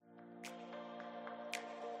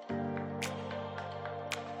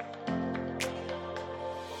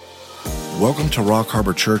Welcome to Rock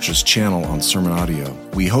Harbor Church's channel on Sermon Audio.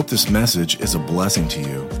 We hope this message is a blessing to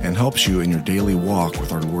you and helps you in your daily walk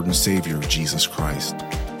with our Lord and Savior, Jesus Christ.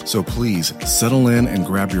 So please settle in and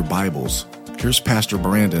grab your Bibles. Here's Pastor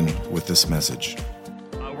Brandon with this message.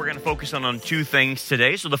 We're going to focus on two things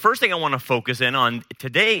today. So the first thing I want to focus in on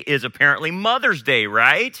today is apparently Mother's Day,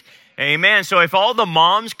 right? Amen. So if all the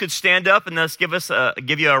moms could stand up and let's give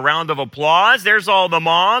you a round of applause. There's all the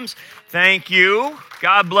moms. Thank you.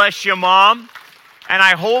 God bless you, Mom. And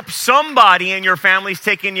I hope somebody in your family's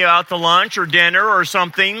taking you out to lunch or dinner or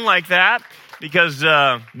something like that, because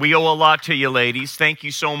we owe a lot to you, ladies. Thank you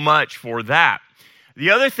so much for that. The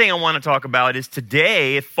other thing I want to talk about is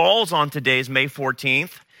today. It falls on today's May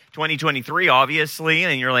 14th. 2023, obviously,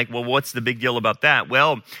 and you're like, well, what's the big deal about that?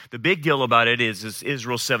 Well, the big deal about it is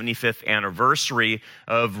Israel's 75th anniversary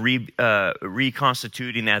of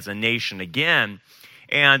reconstituting as a nation again,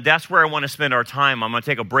 and that's where I want to spend our time. I'm going to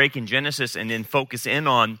take a break in Genesis and then focus in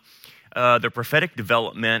on the prophetic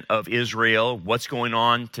development of Israel, what's going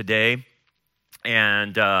on today,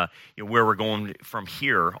 and where we're going from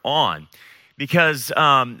here on. Because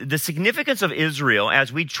the significance of Israel,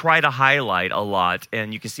 as we try to highlight a lot,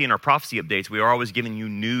 and you can see in our prophecy updates, we are always giving you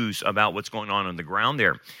news about what's going on the ground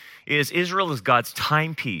there, is Israel is God's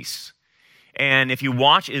timepiece. And if you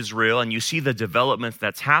watch Israel and you see the developments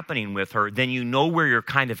that's happening with her, then you know where you're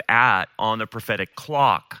kind of at on the prophetic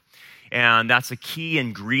clock. And that's a key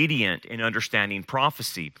ingredient in understanding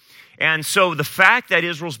prophecy. And so the fact that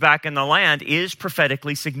Israel's back in the land is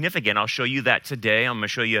prophetically significant. I'll show you that today. I'm going to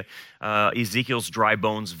show you Ezekiel's dry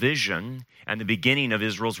bones vision and the beginning of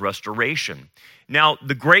Israel's restoration. Now,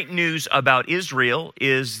 the great news about Israel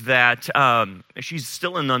is that she's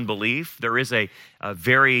still in unbelief. There is a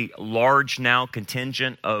very large now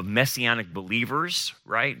contingent of messianic believers,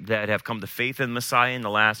 right, that have come to faith in Messiah in the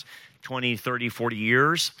last 20, 30, 40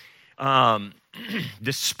 years.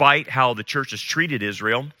 Despite how the church has treated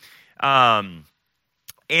Israel.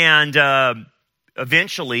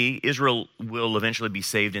 Eventually, Israel will eventually be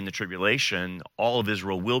saved in the tribulation. All of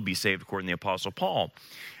Israel will be saved, according to the Apostle Paul.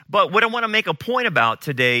 But what I want to make a point about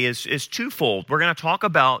today is twofold. We're going to talk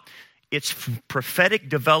about its prophetic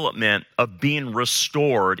development of being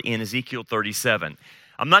restored in Ezekiel 37.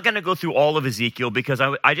 I'm not going to go through all of Ezekiel because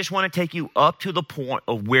I just want to take you up to the point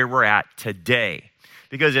of where we're at today.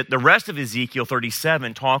 Because the rest of Ezekiel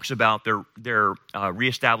 37 talks about their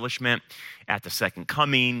reestablishment at the second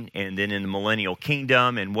coming and then in the millennial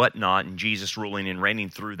kingdom and whatnot, and Jesus ruling and reigning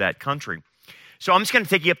through that country. So I'm just going to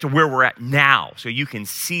take you up to where we're at now so you can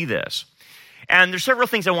see this. And there's several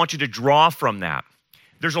things I want you to draw from that.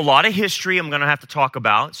 There's a lot of history I'm going to have to talk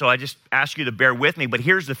about, so I just ask you to bear with me. But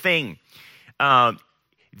here's the thing.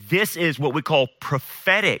 This is what we call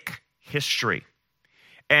prophetic history.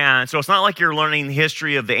 And so it's not like you're learning the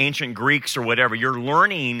history of the ancient Greeks or whatever. You're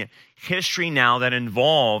learning history now that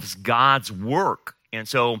involves God's work. And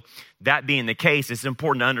so that being the case, it's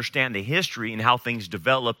important to understand the history and how things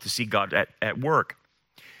develop to see God at work.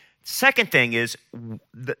 Second thing is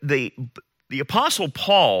the Apostle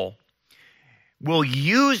Paul will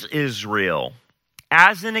use Israel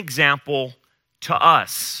as an example to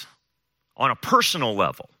us on a personal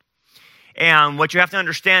level. And what you have to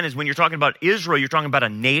understand is when you're talking about Israel, you're talking about a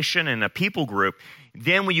nation and a people group.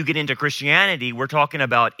 Then when you get into Christianity, we're talking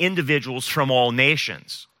about individuals from all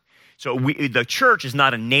nations. So the church is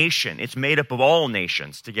not a nation. It's made up of all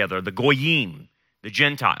nations together, the Goyim, the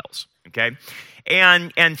Gentiles, okay?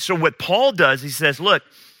 And so what Paul does, he says, look,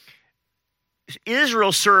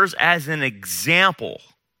 Israel serves as an example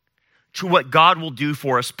to what God will do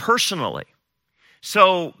for us personally.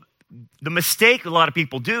 So the mistake a lot of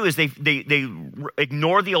people do is they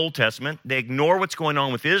ignore the Old Testament, they ignore what's going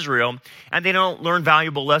on with Israel, and they don't learn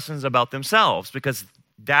valuable lessons about themselves, because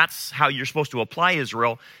that's how you're supposed to apply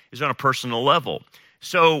Israel, is on a personal level.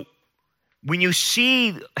 So when you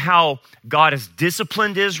see how God has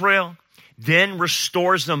disciplined Israel, then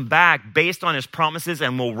restores them back based on his promises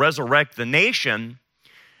and will resurrect the nation,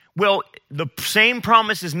 well, the same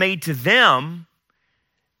promise is made to them,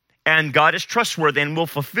 and God is trustworthy and will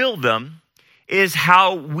fulfill them, is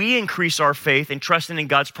how we increase our faith and trusting in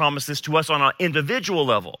God's promises to us on an individual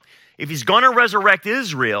level. If he's going to resurrect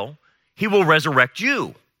Israel, he will resurrect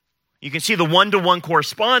you. You can see the one-to-one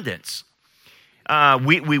correspondence.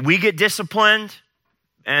 We get disciplined,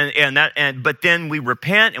 but then we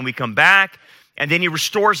repent and we come back, and then he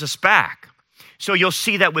restores us back. So you'll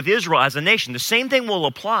see that with Israel as a nation. The same thing will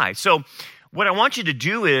apply. So what I want you to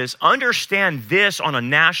do is understand this on a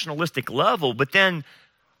nationalistic level, but then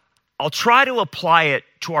I'll try to apply it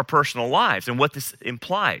to our personal lives and what this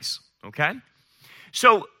implies, okay?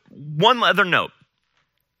 So one other note.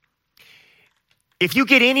 if you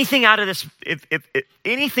get anything out of this, if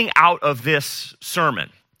anything out of this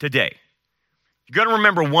sermon today, you're going to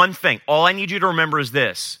remember one thing. All I need you to remember is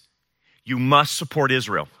this. You must support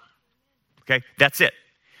Israel. Okay? That's it.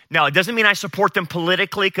 Now, it doesn't mean I support them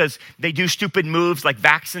politically because they do stupid moves like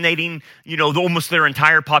vaccinating, almost their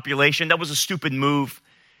entire population. That was a stupid move.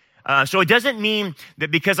 So it doesn't mean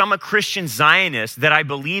that because I'm a Christian Zionist that I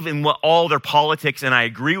believe in all their politics and I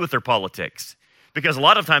agree with their politics. Because a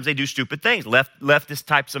lot of times they do stupid things, leftist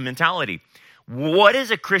types of mentality. What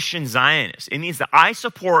is a Christian Zionist? It means that I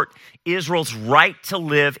support Israel's right to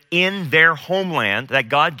live in their homeland that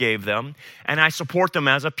God gave them, and I support them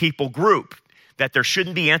as a people group, that there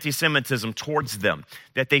shouldn't be anti-Semitism towards them,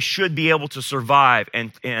 that they should be able to survive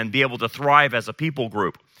and be able to thrive as a people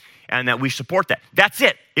group, and that we support that. That's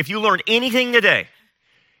it. If you learned anything today,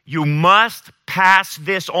 you must pass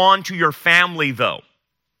this on to your family, though.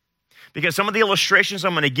 Because some of the illustrations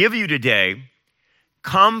I'm going to give you today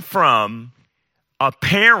come from a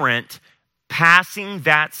parent passing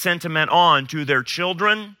that sentiment on to their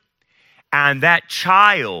children, and that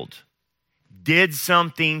child did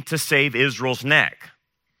something to save Israel's neck.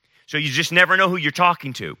 So you just never know who you're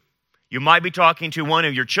talking to. You might be talking to one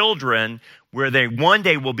of your children where they one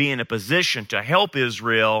day will be in a position to help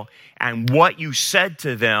Israel, and what you said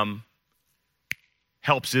to them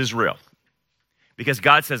helps Israel. Because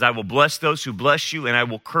God says, I will bless those who bless you, and I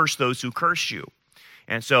will curse those who curse you.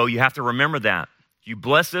 And so you have to remember that. You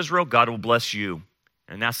bless Israel, God will bless you.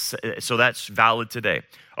 And that's valid today.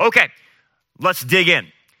 Okay, let's dig in.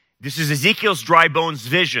 This is Ezekiel's dry bones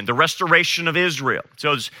vision, the restoration of Israel.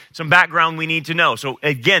 So there's some background we need to know. So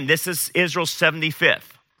again, this is Israel's 75th.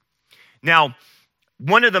 Now,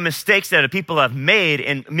 one of the mistakes that people have made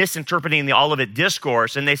in misinterpreting the Olivet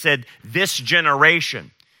Discourse, and they said, this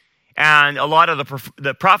generation. And a lot of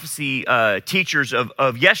the prophecy teachers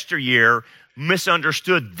of yesteryear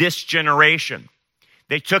misunderstood this generation.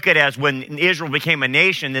 They took it as when Israel became a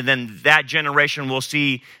nation, and then that generation will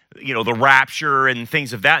see, the rapture and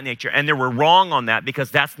things of that nature. And they were wrong on that because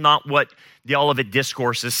that's not what the Olivet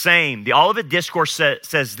Discourse is saying. The Olivet Discourse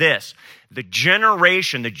says this: the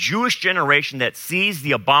Jewish generation that sees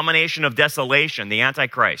the abomination of desolation, the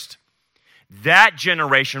Antichrist, that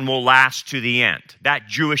generation will last to the end, that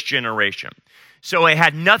Jewish generation. So it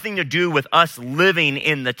had nothing to do with us living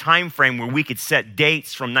in the time frame where we could set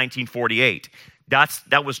dates from 1948.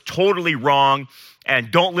 That was totally wrong,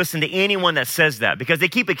 and don't listen to anyone that says that because they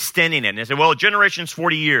keep extending it. And they say, well, a generation's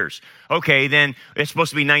 40 years. Okay, then it's supposed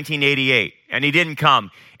to be 1988, and he didn't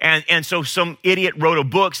come. And so some idiot wrote a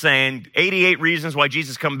book saying 88 reasons why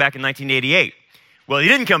Jesus coming back in 1988. Well, he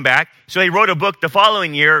didn't come back, so he wrote a book the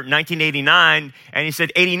following year, 1989, and he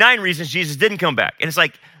said 89 reasons Jesus didn't come back. And it's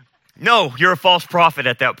like, no, you're a false prophet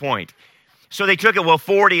at that point. So they took it,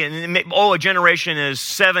 40, and a generation is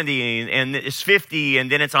 70, and it's 50,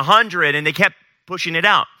 and then it's 100, and they kept pushing it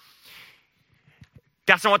out.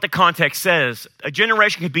 That's not what the context says. A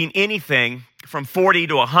generation could mean anything from 40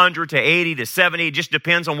 to 100 to 80 to 70. It just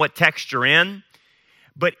depends on what text you're in.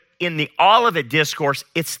 But in the Olivet Discourse,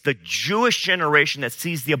 it's the Jewish generation that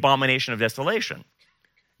sees the abomination of desolation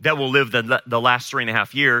that will live the last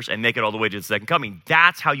 3.5 years and make it all the way to the second coming.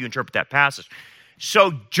 That's how you interpret that passage.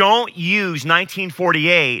 So don't use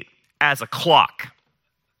 1948 as a clock,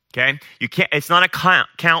 okay? You can't. It's not a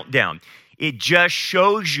countdown. It just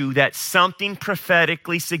shows you that something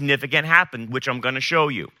prophetically significant happened, which I'm going to show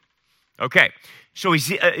you. Okay, so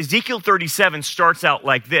Ezekiel 37 starts out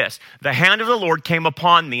like this. The hand of the Lord came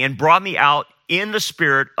upon me and brought me out in the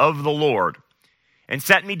spirit of the Lord and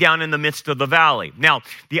set me down in the midst of the valley. Now,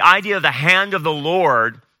 the idea of the hand of the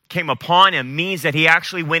Lord came upon him means that he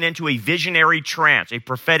actually went into a visionary trance, a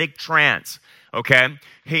prophetic trance, okay?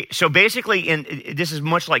 So basically, this is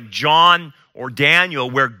much like John or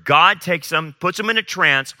Daniel, where God takes them, puts them in a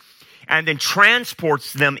trance, and then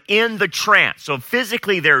transports them in the trance. So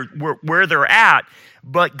physically, they're where they're at,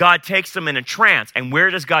 but God takes them in a trance. And where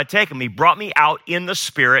does God take them? He brought me out in the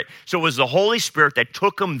Spirit. So it was the Holy Spirit that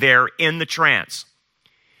took them there in the trance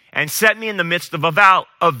and set me in the midst of the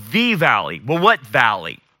valley. Well, what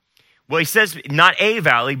valley? Well, he says not a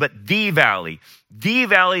valley, but the valley. The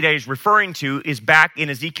valley that he's referring to is back in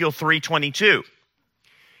Ezekiel 3:22.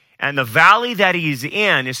 And the valley that he's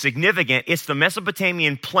in is significant. It's the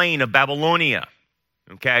Mesopotamian plain of Babylonia.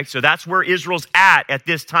 Okay, so that's where Israel's at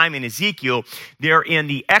this time in Ezekiel. They're in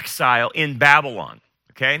the exile in Babylon.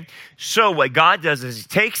 Okay, so what God does is he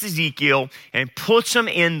takes Ezekiel and puts him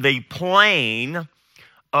in the plain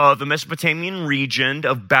of the Mesopotamian region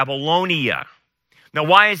of Babylonia. Now,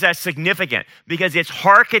 why is that significant? Because it's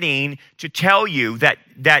hearkening to tell you that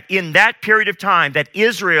in that period of time that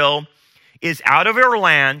Israel is out of her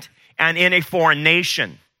land and in a foreign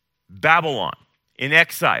nation, Babylon, in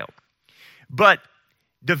exile. But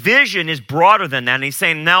the vision is broader than that. And he's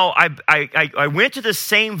saying, now I went to the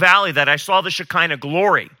same valley that I saw the Shekinah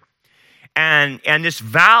glory. And this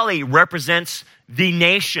valley represents the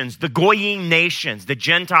nations, the Goyim nations, the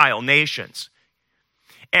Gentile nations.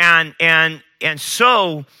 And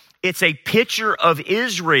so it's a picture of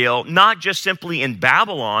Israel, not just simply in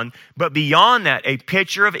Babylon, but beyond that, a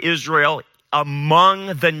picture of Israel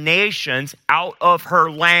among the nations out of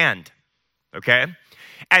her land. Okay?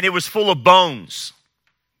 And it was full of bones.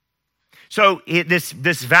 So this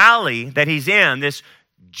valley that he's in, this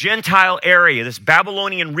Gentile area, this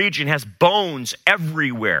Babylonian region, has bones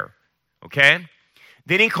everywhere. Okay?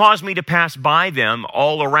 Then he caused me to pass by them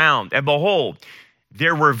all around. And behold,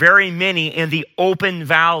 there were very many in the open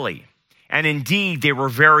valley. And indeed, they were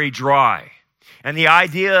very dry. And the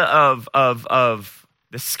idea of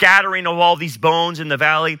the scattering of all these bones in the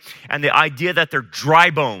valley and the idea that they're dry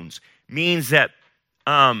bones means that,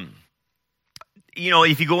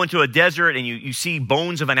 if you go into a desert and you see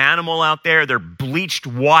bones of an animal out there, they're bleached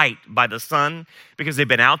white by the sun because they've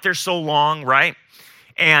been out there so long, right?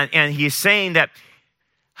 And he's saying that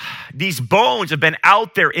these bones have been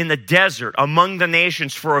out there in the desert among the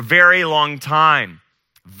nations for a very long time.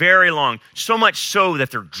 Very long. So much so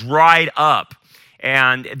that they're dried up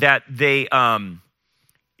and that they,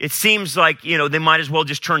 it seems like, they might as well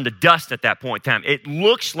just turn to dust at that point in time. It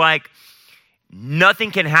looks like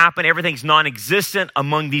nothing can happen. Everything's non-existent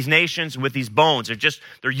among these nations with these bones.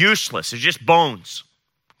 They're useless. They're just bones.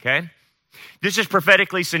 Okay? This is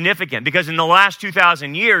prophetically significant because in the last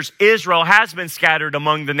 2,000 years, Israel has been scattered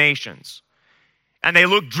among the nations. And they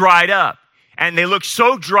look dried up. And they look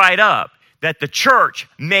so dried up that the church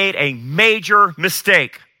made a major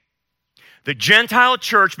mistake. The Gentile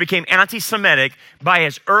church became anti-Semitic by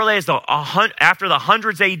as early as after the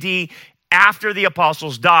hundreds AD. After the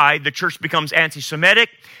apostles died, the church becomes anti-Semitic,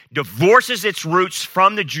 divorces its roots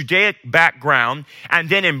from the Judaic background, and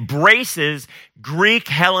then embraces Greek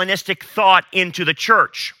Hellenistic thought into the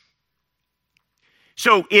church.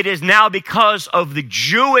 So it is now because of the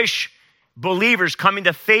Jewish believers coming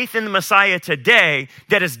to faith in the Messiah today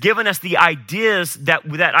that has given us the ideas that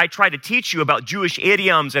I try to teach you about Jewish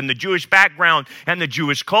idioms and the Jewish background and the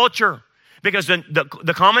Jewish culture. Because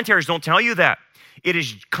the commentaries don't tell you that. It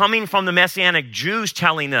is coming from the Messianic Jews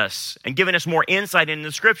telling us and giving us more insight into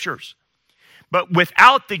the scriptures. But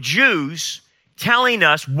without the Jews telling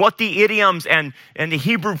us what the idioms and the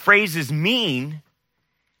Hebrew phrases mean,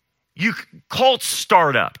 cults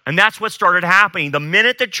start up. And that's what started happening. The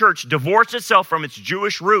minute the church divorced itself from its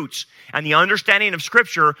Jewish roots and the understanding of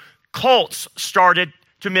scripture, cults started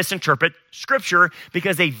to misinterpret scripture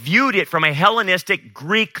because they viewed it from a Hellenistic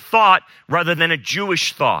Greek thought rather than a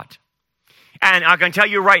Jewish thought. And I can tell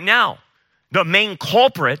you right now, the main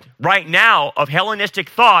culprit right now of Hellenistic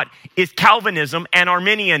thought is Calvinism and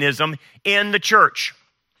Arminianism in the church.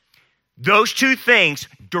 Those two things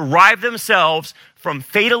derive themselves from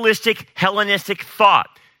fatalistic Hellenistic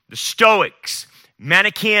thought. The Stoics,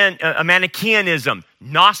 Manichaeanism,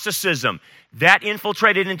 Gnosticism, that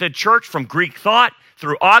infiltrated into the church from Greek thought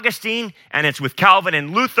through Augustine, and it's with Calvin and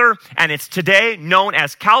Luther, and it's today known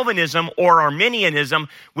as Calvinism or Arminianism,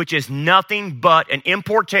 which is nothing but an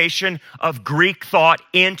importation of Greek thought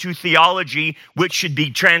into theology, which should be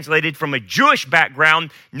translated from a Jewish background,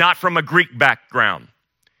 not from a Greek background.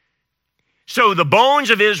 So the bones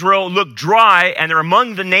of Israel look dry, and they're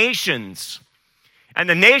among the nations. And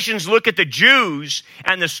the nations look at the Jews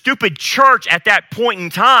and the stupid church at that point in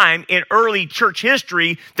time in early church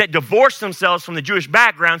history that divorced themselves from the Jewish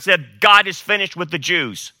background said, God is finished with the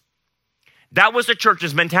Jews. That was the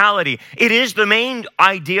church's mentality. It is the main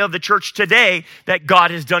idea of the church today that God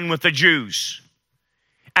is done with the Jews.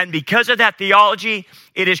 And because of that theology,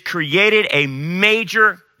 it has created a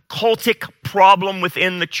major cultic problem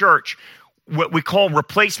within the church, what we call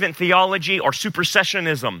replacement theology or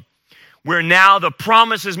supersessionism, where now the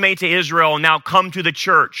promises made to Israel now come to the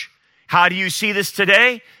church. How do you see this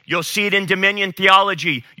today? You'll see it in dominion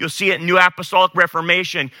theology. You'll see it in New Apostolic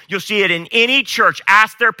Reformation. You'll see it in any church.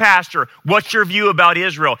 Ask their pastor, what's your view about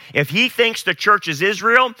Israel? If he thinks the church is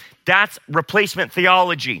Israel, that's replacement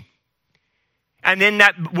theology. And then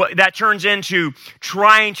that turns into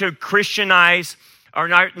trying to Christianize, or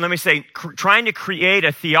not, let me say, trying to create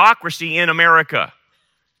a theocracy in America.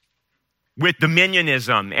 With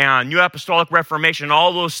dominionism and New Apostolic Reformation,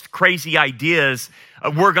 all those crazy ideas,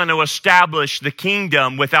 we're going to establish the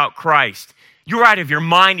kingdom without Christ. You're out of your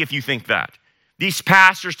mind if you think that. These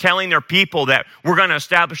pastors telling their people that we're going to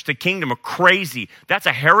establish the kingdom are crazy. That's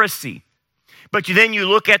a heresy. But then you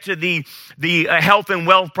look at the health and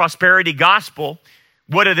wealth prosperity gospel.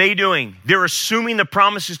 What are they doing? They're assuming the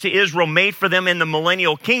promises to Israel made for them in the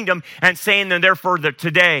millennial kingdom and saying them therefore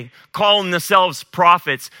today, calling themselves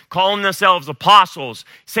prophets, calling themselves apostles,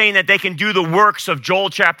 saying that they can do the works of Joel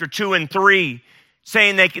chapter 2 and 3,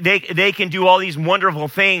 saying they can do all these wonderful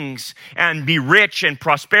things and be rich and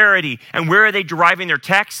prosperity. And where are they deriving their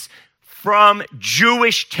texts? From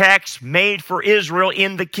Jewish texts made for Israel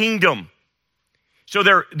in the kingdom. So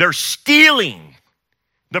they're stealing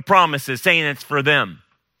the promises, saying it's for them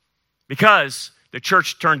because the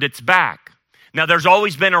church turned its back. Now, there's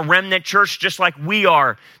always been a remnant church, just like we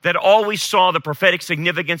are, that always saw the prophetic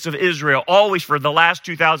significance of Israel, always for the last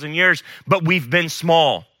 2,000 years, but we've been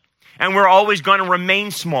small, and we're always going to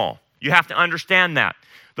remain small. You have to understand that.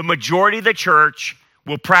 The majority of the church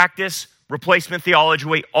will practice replacement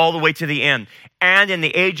theology all the way to the end. And in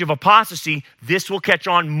the age of apostasy, this will catch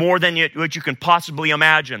on more than what you can possibly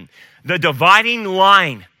imagine. The dividing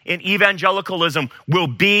line in evangelicalism will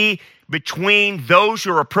be between those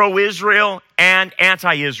who are pro-Israel and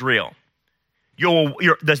anti-Israel.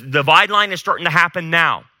 The divide line is starting to happen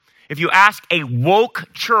now. If you ask a woke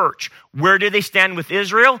church, where do they stand with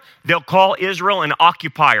Israel? They'll call Israel an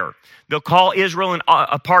occupier. They'll call Israel an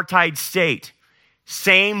apartheid state.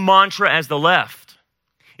 Same mantra as the left.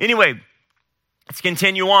 Anyway, let's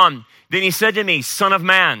continue on. Then he said to me, Son of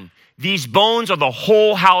man, these bones are the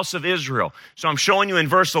whole house of Israel. So I'm showing you in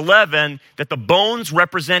verse 11 that the bones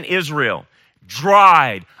represent Israel.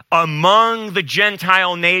 Dried among the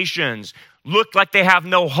Gentile nations. Look like they have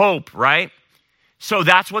no hope, right? So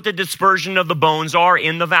that's what the dispersion of the bones are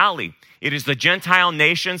in the valley. It is the Gentile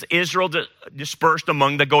nations, Israel dispersed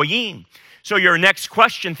among the Goyim. So your next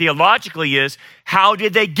question theologically is, how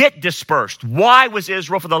did they get dispersed? Why was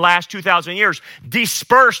Israel for the last 2,000 years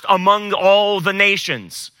dispersed among all the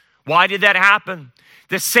nations? Why did that happen?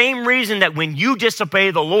 The same reason that when you disobey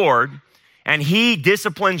the Lord and he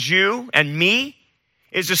disciplines you and me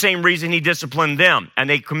is the same reason he disciplined them. And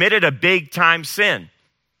they committed a big time sin.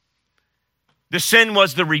 The sin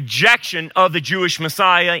was the rejection of the Jewish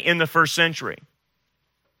Messiah in the first century.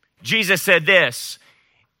 Jesus said this,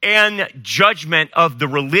 in judgment of the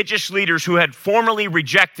religious leaders who had formerly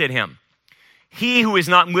rejected him. He who is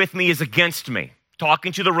not with me is against me.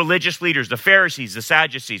 Talking to the religious leaders, the Pharisees, the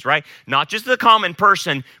Sadducees, right? Not just the common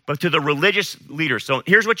person, but to the religious leaders. So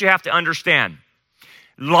here's what you have to understand.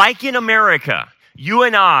 Like in America, you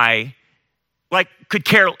and I, could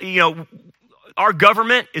care, our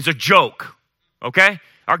government is a joke, okay?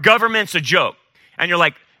 Our government's a joke. And you're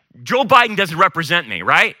like, Joe Biden doesn't represent me,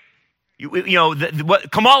 right?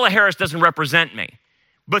 Kamala Harris doesn't represent me,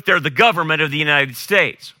 but they're the government of the United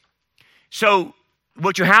States. So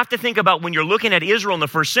what you have to think about when you're looking at Israel in the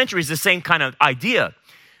first century is the same kind of idea.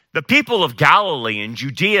 The people of Galilee and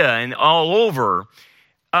Judea and all over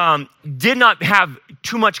did not have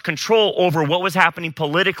too much control over what was happening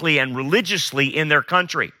politically and religiously in their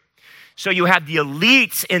country. So you had the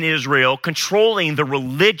elites in Israel controlling the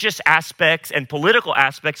religious aspects and political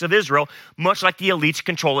aspects of Israel, much like the elites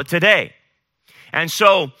control it today. And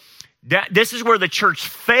so this is where the church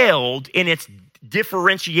failed in its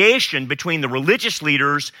differentiation between the religious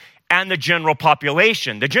leaders and the general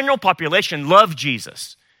population. The general population loved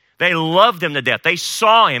Jesus. They loved him to death. They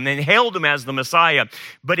saw him and hailed him as the Messiah.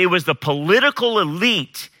 But it was the political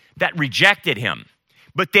elite that rejected him.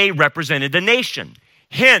 But they represented the nation.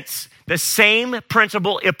 Hence, the same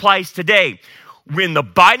principle applies today. When the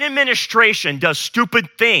Biden administration does stupid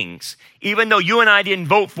things, even though you and I didn't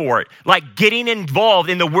vote for it, like getting involved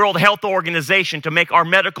in the World Health Organization to make our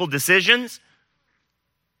medical decisions,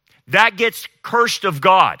 that gets cursed of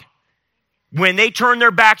God. When they turn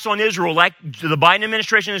their backs on Israel, like the Biden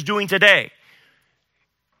administration is doing today,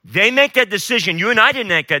 they make that decision. You and I didn't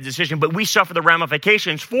make that decision, but we suffer the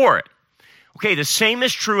ramifications for it. Okay, the same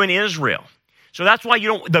is true in Israel. So that's why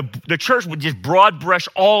the church would just broad brush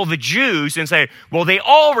all the Jews and say, well, they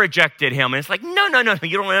all rejected him. And it's like, no,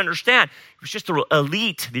 you don't understand. It was just the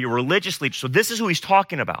elite, the religious leaders. So this is who he's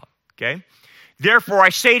talking about, okay? Therefore, I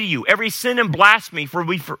say to you, every sin and blasphemy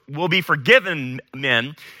will be forgiven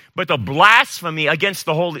men, but the blasphemy against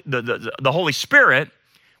the Holy Spirit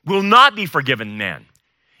will not be forgiven men.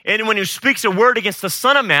 Anyone who speaks a word against the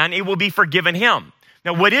Son of Man, it will be forgiven him.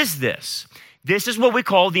 Now, what is this? This is what we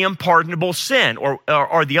call the unpardonable sin,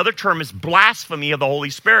 or the other term is blasphemy of the Holy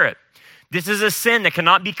Spirit. This is a sin that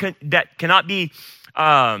cannot be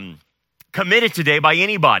committed today by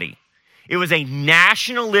anybody. It was a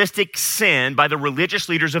nationalistic sin by the religious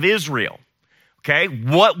leaders of Israel. Okay,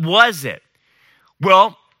 what was it?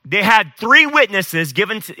 Well, they had three witnesses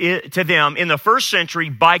given to them in the first century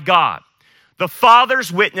by God. The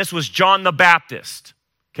Father's witness was John the Baptist,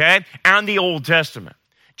 okay, and the Old Testament.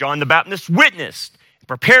 John the Baptist witnessed,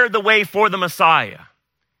 prepared the way for the Messiah.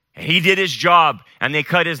 And he did his job, and they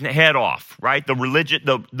cut his head off, right? The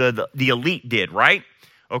elite did, right?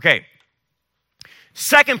 Okay.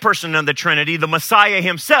 Second person of the Trinity, the Messiah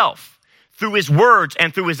himself, through his words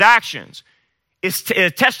and through his actions, is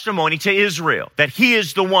a testimony to Israel that he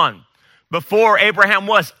is the one. Before Abraham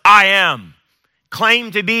was, I am.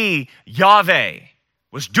 Claimed to be Yahweh,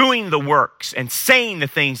 was doing the works and saying the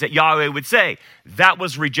things that Yahweh would say. That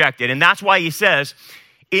was rejected. And that's why he says,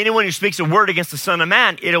 anyone who speaks a word against the Son of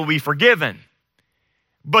Man, it'll be forgiven.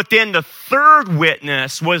 But then the third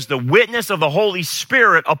witness was the witness of the Holy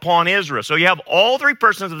Spirit upon Israel. So you have all three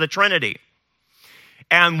persons of the Trinity.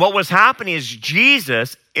 And what was happening is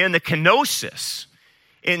Jesus, in the kenosis,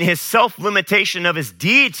 in his self-limitation of his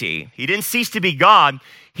deity, he didn't cease to be God.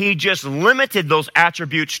 He just limited those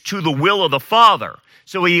attributes to the will of the Father.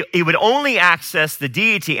 So he would only access the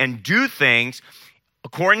deity and do things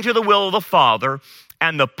according to the will of the Father,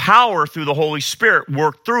 and the power through the Holy Spirit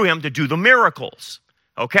worked through him to do the miracles.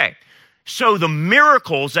 Okay, so the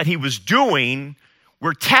miracles that he was doing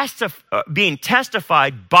were being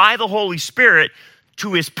testified by the Holy Spirit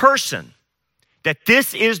to his person, that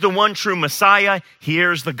this is the one true Messiah,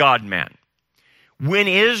 here's the God-man. When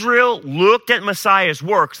Israel looked at Messiah's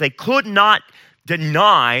works, they could not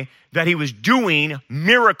deny that he was doing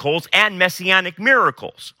miracles and messianic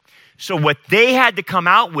miracles. So what they had to come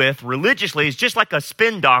out with religiously is just like a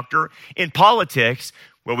spin doctor in politics,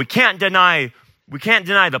 where we can't deny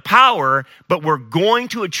the power, but we're going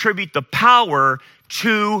to attribute the power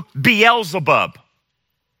to Beelzebub.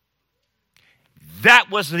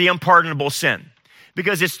 That was the unpardonable sin,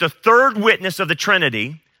 because it's the third witness of the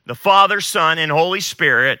Trinity, the Father, Son, and Holy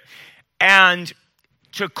Spirit, and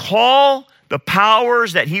to call the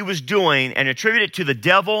powers that he was doing and attribute it to the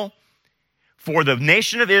devil for the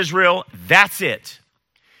nation of Israel, that's it.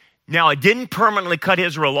 Now, it didn't permanently cut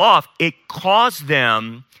Israel off. It caused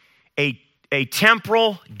them a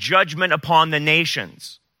temporal judgment upon the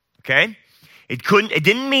nations, okay? It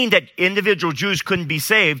didn't mean that individual Jews couldn't be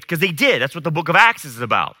saved, because they did. That's what the book of Acts is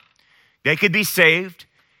about. They could be saved,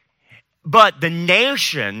 but the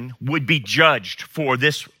nation would be judged for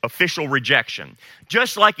this official rejection.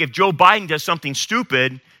 Just like if Joe Biden does something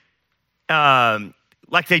stupid,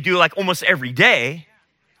 like they do like almost every day,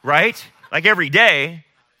 right? Like every day,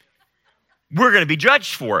 we're going to be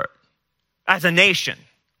judged for it as a nation,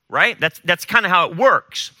 right? That's kind of how it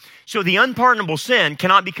works. So the unpardonable sin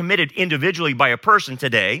cannot be committed individually by a person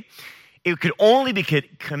today. It could only be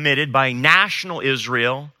committed by national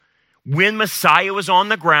Israel when Messiah was on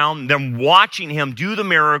the ground, them watching him do the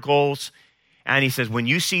miracles. And he says, when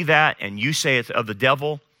you see that and you say it's of the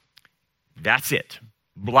devil, that's it.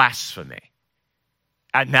 Blasphemy.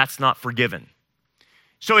 And that's not forgiven.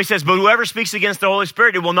 So he says, but whoever speaks against the Holy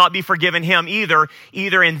Spirit, it will not be forgiven him either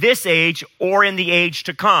in this age or in the age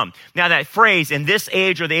to come. Now that phrase, in this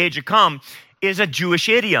age or the age to come, is a Jewish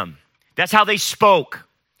idiom. That's how they spoke.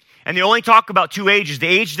 And they only talk about two ages, the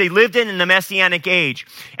age they lived in and the Messianic age.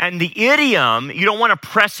 And the idiom, you don't want to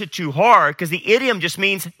press it too hard, because the idiom just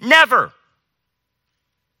means never.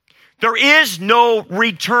 There is no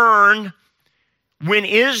return when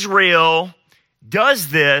Israel does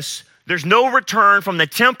this. There's no return from the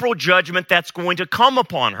temporal judgment that's going to come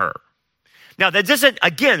upon her. Now,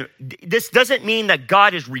 this doesn't mean that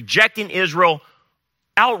God is rejecting Israel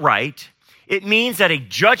outright. It means that a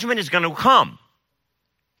judgment is going to come.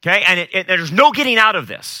 Okay, and there's no getting out of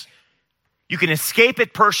this. You can escape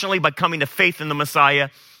it personally by coming to faith in the Messiah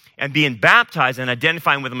and being baptized and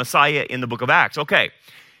identifying with the Messiah in the book of Acts. Okay,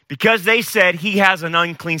 because they said he has an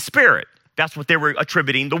unclean spirit. That's what they were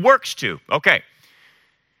attributing the works to. Okay,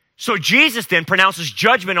 so Jesus then pronounces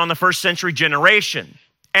judgment on the first century generation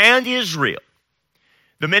and Israel.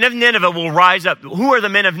 The men of Nineveh will rise up. Who are the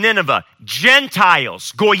men of Nineveh?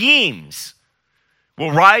 Gentiles, goyims,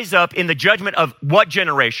 will rise up in the judgment of what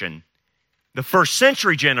generation? The first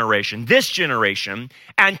century generation, this generation,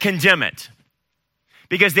 and condemn it.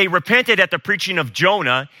 Because they repented at the preaching of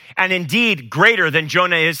Jonah, and indeed greater than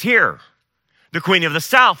Jonah is here. The queen of the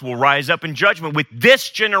south will rise up in judgment with this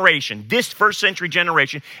generation, this first century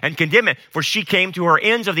generation, and condemn it. For she came to her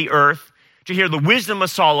ends of the earth to hear the wisdom of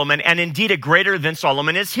Solomon, and indeed a greater than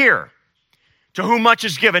Solomon is here. To whom much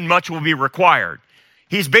is given, much will be required.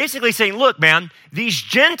 He's basically saying, look, man, these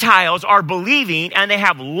Gentiles are believing and they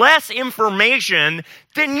have less information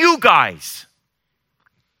than you guys.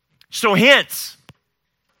 So hence,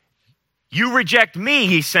 you reject me,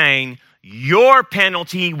 he's saying, your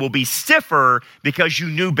penalty will be stiffer because you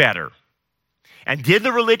knew better. And did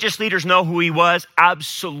the religious leaders know who he was?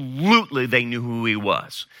 Absolutely, they knew who he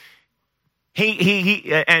was.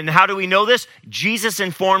 And how do we know this? Jesus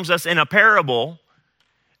informs us in a parable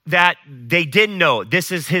that they didn't know.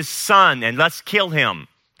 This is his son, and let's kill him.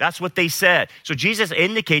 That's what they said. So Jesus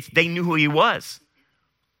indicates they knew who he was.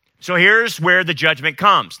 So here's where the judgment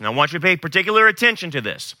comes. Now I want you to pay particular attention to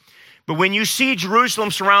this. But when you see Jerusalem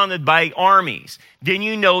surrounded by armies, then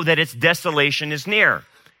you know that its desolation is near.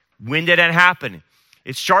 When did that happen?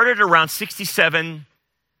 It started around 68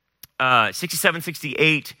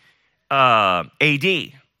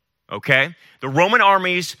 AD, okay? The Roman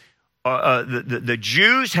armies, the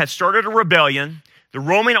Jews had started a rebellion. The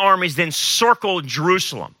Roman armies then circled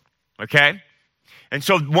Jerusalem, okay? And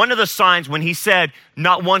so one of the signs when he said,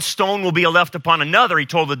 not one stone will be left upon another, he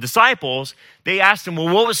told the disciples, they asked him,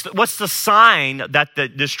 well, what's the sign that the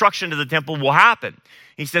destruction of the temple will happen?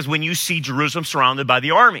 He says, when you see Jerusalem surrounded by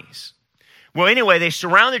the armies. Well, anyway, they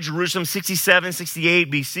surrounded Jerusalem 67, 68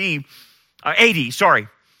 BC, AD, sorry.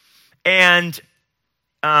 And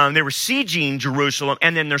they were sieging Jerusalem,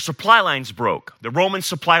 and then their supply lines broke. The Roman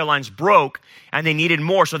supply lines broke, and they needed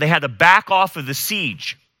more, so they had to back off of the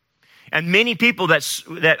siege. And many people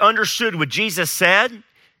that understood what Jesus said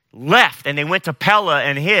left, and they went to Pella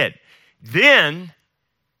and hid. Then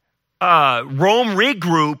Rome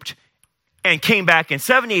regrouped and came back in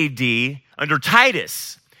 70 AD under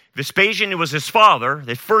Titus. Vespasian was his father.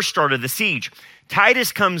 They first started the siege.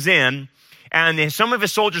 Titus comes in, and then some of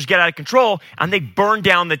his soldiers get out of control, and they burn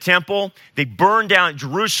down the temple. They burn down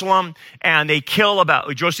Jerusalem, and they kill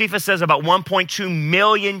Josephus says about 1.2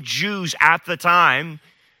 million Jews at the time.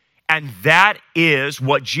 And that is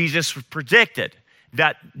what Jesus predicted,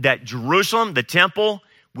 that Jerusalem, the temple,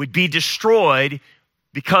 would be destroyed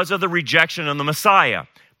because of the rejection of the Messiah.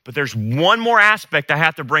 But there's one more aspect I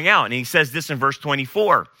have to bring out, and he says this in verse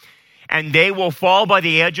 24. And they will fall by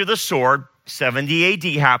the edge of the sword. 70 AD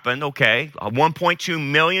happened, okay. 1.2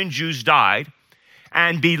 million Jews died,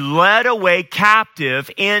 and be led away captive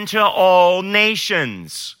into all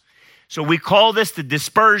nations. So we call this the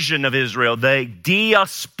dispersion of Israel, the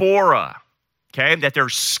diaspora, okay, that they're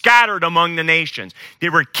scattered among the nations. They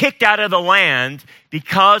were kicked out of the land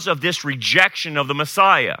because of this rejection of the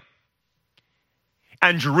Messiah.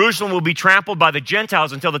 And Jerusalem will be trampled by the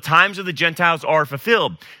Gentiles until the times of the Gentiles are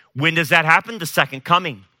fulfilled. When does that happen? The second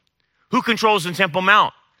coming. Who controls the Temple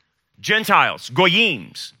Mount? Gentiles,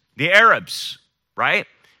 Goyims, the Arabs, right?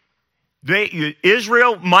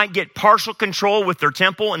 Israel might get partial control with their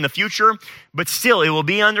temple in the future, but still it will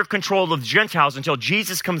be under control of the Gentiles until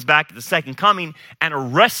Jesus comes back at the second coming and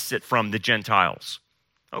arrests it from the Gentiles.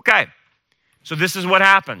 Okay, so this is what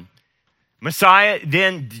happened. Messiah,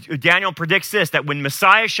 then Daniel predicts this, that when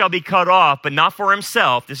Messiah shall be cut off, but not for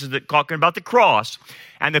himself, this is talking about the cross,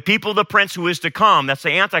 and the people of the prince who is to come, that's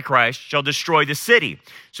the Antichrist, shall destroy the city.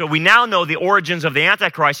 So we now know the origins of the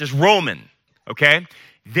Antichrist is Roman, okay?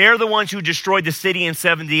 They're the ones who destroyed the city in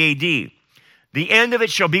 70 AD. The end of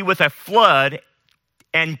it shall be with a flood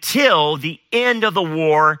until the end of the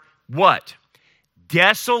war, what?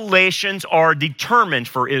 Desolations are determined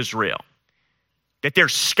for Israel. That they're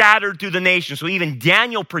scattered through the nation. So even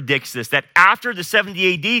Daniel predicts this, that after the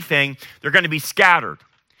 70 AD thing, they're going to be scattered.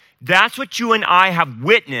 That's what you and I have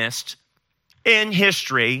witnessed in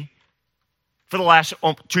history for the last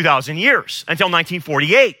 2,000 years, until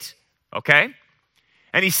 1948, okay?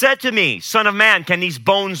 And he said to me, Son of man, can these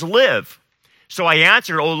bones live? So I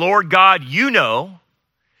answered, O Lord God, you know.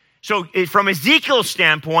 So from Ezekiel's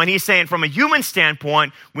standpoint, he's saying from a human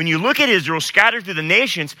standpoint, when you look at Israel scattered through the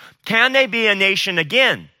nations, can they be a nation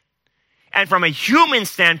again? And from a human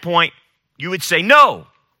standpoint, you would say no.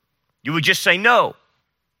 You would just say no.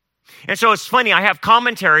 And so it's funny, I have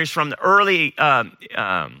commentaries from the early,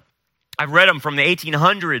 I've read them from the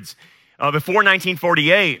 1800s, before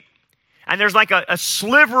 1948. And there's like a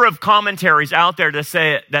sliver of commentaries out there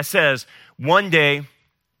that says one day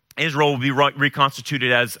Israel will be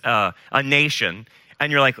reconstituted as a nation.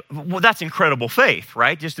 And you're like, well, that's incredible faith,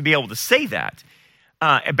 right? Just to be able to say that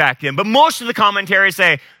back then. But most of the commentaries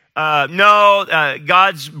say, no,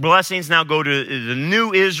 God's blessings now go to the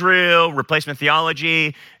new Israel, replacement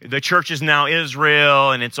theology. The church is now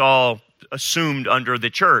Israel, and it's all assumed under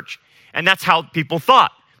the church. And that's how people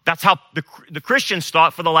thought. That's how the Christians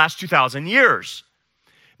thought for the last 2,000 years.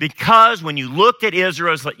 Because when you looked at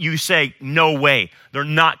Israel, you say, no way.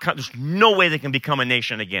 There's no way they can become a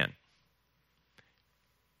nation again.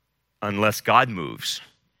 Unless God moves.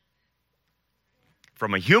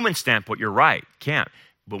 From a human standpoint, you're right, can't.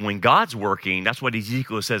 But when God's working, that's what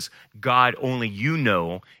Ezekiel says, God, only you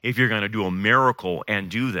know if you're going to do a miracle and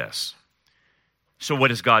do this. So what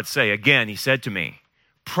does God say? Again, he said to me,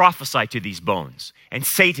 prophesy to these bones and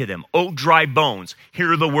say to them, O dry bones,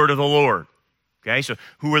 hear the word of the Lord. Okay, so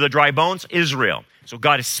who are the dry bones? Israel. So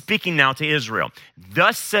God is speaking now to Israel.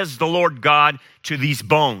 Thus says the Lord God to these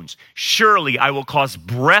bones, surely I will cause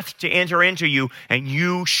breath to enter into you, and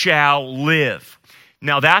you shall live.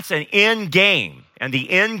 Now that's an end game, and the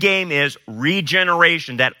end game is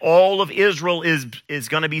regeneration, that all of Israel is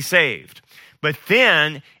going to be saved. But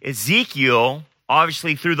then Ezekiel,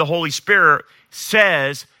 obviously through the Holy Spirit,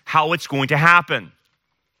 says how it's going to happen.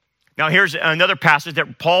 Now here's another passage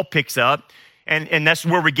that Paul picks up, and that's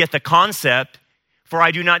where we get the concept. For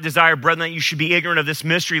I do not desire, brethren, that you should be ignorant of this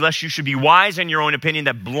mystery, lest you should be wise in your own opinion,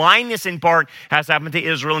 that blindness in part has happened to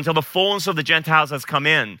Israel until the fullness of the Gentiles has come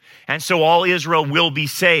in. And so all Israel will be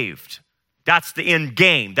saved. That's the end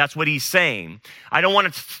game. That's what he's saying. I don't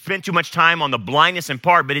want to spend too much time on the blindness in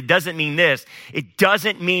part, but it doesn't mean this. It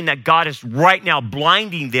doesn't mean that God is right now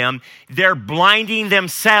blinding them. They're blinding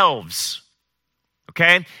themselves.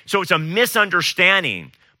 Okay? So it's a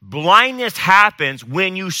misunderstanding. Blindness happens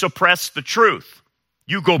when you suppress the truth.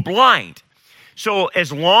 You go blind. So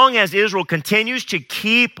as long as Israel continues to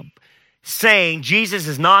keep saying Jesus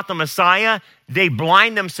is not the Messiah, they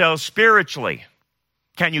blind themselves spiritually.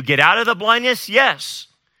 Can you get out of the blindness? Yes.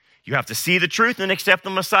 You have to see the truth and accept the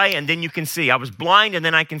Messiah, and then you can see. I was blind, and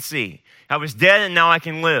then I can see. I was dead, and now I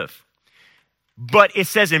can live. But it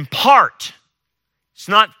says in part. It's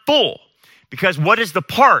not full. Because what is the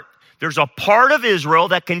part? There's a part of Israel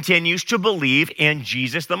that continues to believe in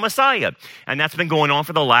Jesus the Messiah. And that's been going on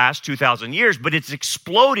for the last 2,000 years, but it's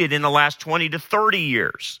exploded in the last 20 to 30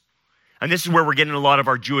 years. And this is where we're getting a lot of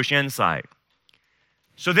our Jewish insight.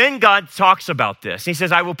 So then God talks about this. He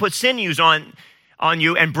says, I will put sinews on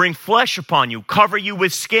you and bring flesh upon you, cover you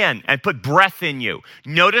with skin and put breath in you.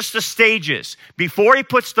 Notice the stages. Before he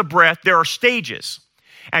puts the breath, there are stages.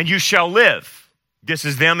 And you shall live. This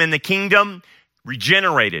is them in the kingdom,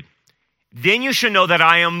 regenerated. Then you should know that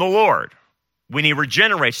I am the Lord, when he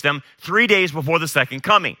regenerates them 3 days before the second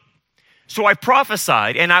coming. So I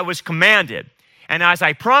prophesied, and I was commanded. And as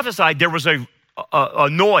I prophesied, there was a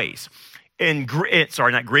noise.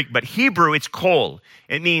 Not Greek, but Hebrew, it's kol.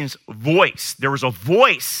 It means voice. There was a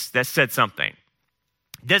voice that said something.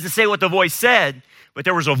 It doesn't say what the voice said, but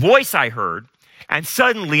there was a voice I heard, and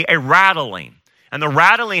suddenly a rattling. And the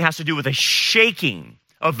rattling has to do with a shaking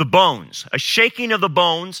of the bones. A shaking of the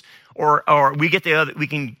bones, or we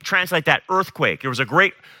can translate that earthquake. There was a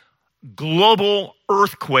great global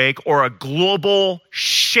earthquake or a global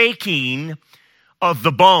shaking of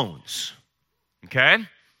the bones. Okay?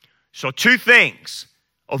 So two things,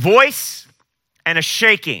 a voice and a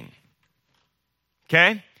shaking.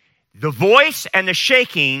 Okay? The voice and the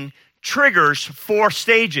shaking triggers 4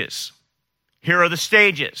 stages. Here are the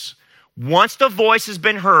stages. Once the voice has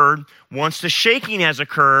been heard, once the shaking has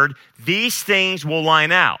occurred, these things will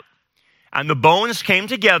line out. And the bones came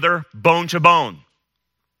together, bone to bone.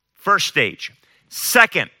 First stage.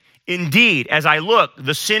 Second, indeed, as I looked,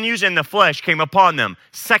 the sinews and the flesh came upon them.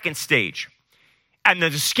 Second stage. And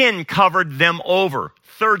the skin covered them over.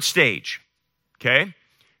 Third stage. Okay?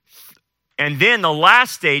 And then the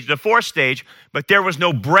last stage, the fourth stage, but there was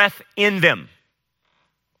no breath in them.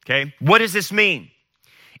 Okay? What does this mean?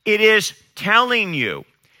 It is telling you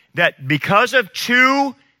that because of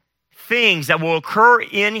 2 things that will occur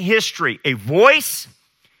in history, a voice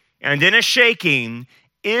and then a shaking,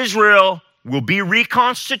 Israel will be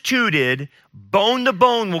reconstituted, bone to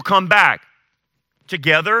bone will come back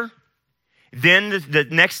together. Then the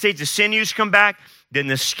next stage, the sinews come back, then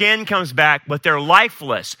the skin comes back, but they're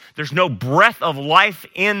lifeless. There's no breath of life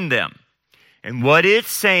in them. And what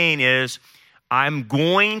it's saying is, I'm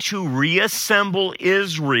going to reassemble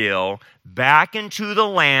Israel back into the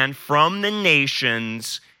land from the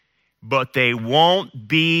nations, but they won't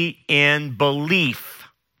be in belief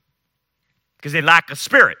because they lack a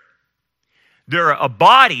spirit. They're a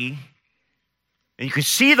body, and you can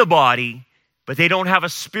see the body, but they don't have a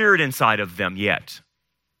spirit inside of them yet.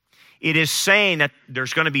 It is saying that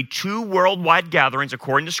there's going to be 2 worldwide gatherings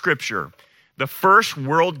according to Scripture. The first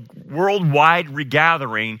worldwide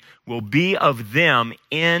regathering will be of them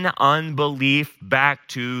in unbelief back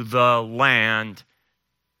to the land,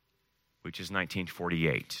 which is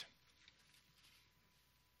 1948.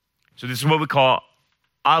 So this is what we call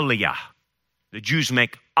Aliyah. The Jews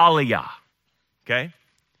make Aliyah, okay?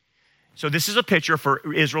 So this is a picture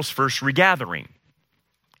for Israel's first regathering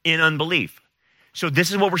in unbelief. So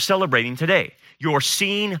this is what we're celebrating today. You're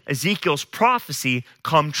seeing Ezekiel's prophecy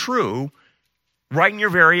come true right in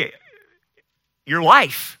your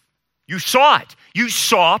life. You saw it. You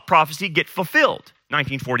saw prophecy get fulfilled,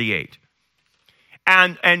 1948.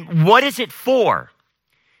 And what is it for?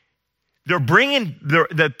 They're bringing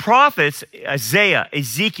the prophets, Isaiah,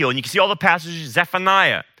 Ezekiel, and you can see all the passages,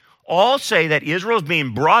 Zephaniah, all say that Israel is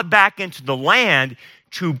being brought back into the land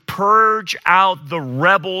to purge out the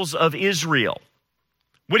rebels of Israel.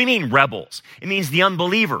 What do you mean rebels? It means the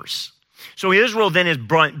unbelievers. So Israel then is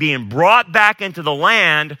being brought back into the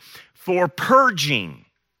land for purging.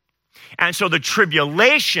 And so the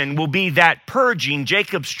tribulation will be that purging,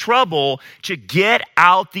 Jacob's trouble, to get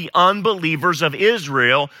out the unbelievers of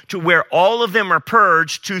Israel to where all of them are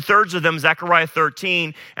purged, 2/3 of them, Zechariah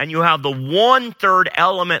 13, and you have the 1/3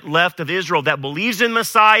 element left of Israel that believes in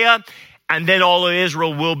Messiah, and then all of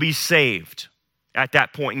Israel will be saved at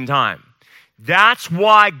that point in time. That's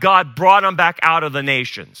why God brought them back out of the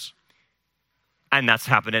nations. And that's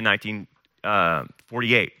happened in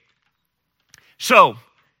 1948. So,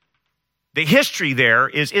 the history there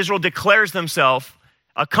is Israel declares themselves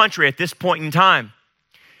a country at this point in time.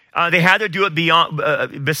 They had to do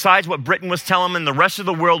it besides what Britain was telling them and the rest of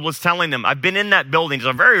the world was telling them. I've been in that building. It's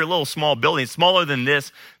a very little small building, smaller than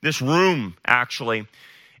this room, actually.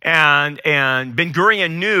 And Ben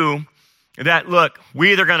Gurion knew that, look,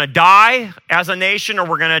 we're either going to die as a nation or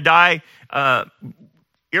we're going to die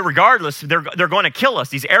irregardless. They're going to kill us,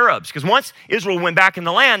 these Arabs. Because once Israel went back in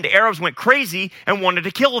the land, the Arabs went crazy and wanted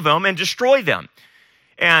to kill them and destroy them.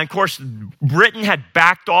 And of course, Britain had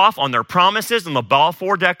backed off on their promises in the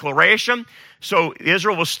Balfour Declaration. So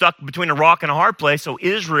Israel was stuck between a rock and a hard place. So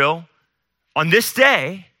Israel, on this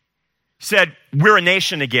day, said, we're a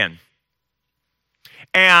nation again.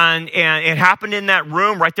 And it happened in that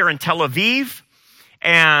room right there in Tel Aviv.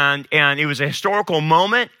 And it was a historical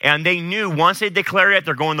moment, and they knew once they declared it,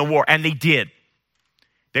 they're going to war, and they did.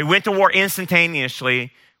 They went to war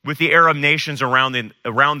instantaneously with the Arab nations around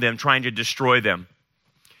them trying to destroy them.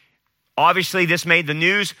 Obviously, this made the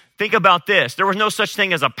news. Think about this. There was no such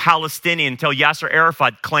thing as a Palestinian until Yasser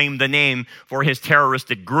Arafat claimed the name for his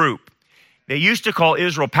terroristic group. They used to call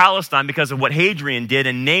Israel Palestine because of what Hadrian did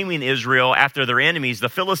in naming Israel after their enemies, the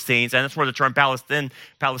Philistines, and that's where the term Palestine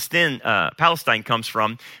comes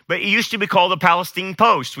from. But it used to be called the Palestine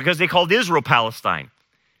Post because they called Israel Palestine,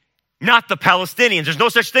 not the Palestinians. There's no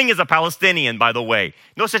such thing as a Palestinian, by the way.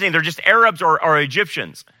 No such thing. They're just Arabs or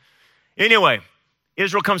Egyptians. Anyway,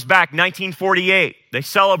 Israel comes back, 1948. They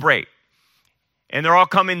celebrate, and they're all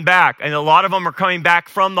coming back, and a lot of them are coming back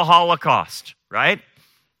from the Holocaust, right?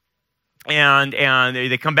 And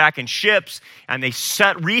they come back in ships, and they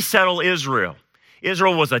resettle Israel.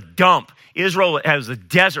 Israel was a dump. Israel was a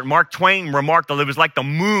desert. Mark Twain remarked that it was like the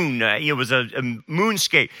moon. It was a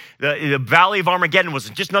moonscape. The Valley of Armageddon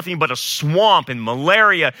was just nothing but a swamp and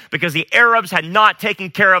malaria because the Arabs had not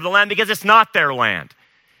taken care of the land because it's not their land.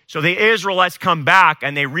 So the Israelites come back,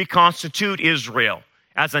 and they reconstitute Israel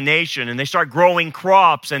as a nation, and they start growing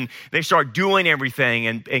crops, and they start doing everything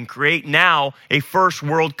and create now a first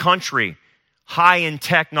world country, high in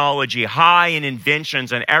technology, high in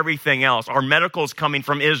inventions and everything else. Our medical is coming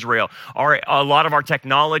from Israel. A lot of our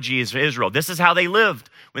technology is Israel. This is how they lived.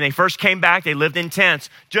 When they first came back, they lived in tents,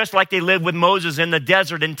 just like they lived with Moses in the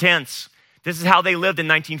desert in tents. This is how they lived in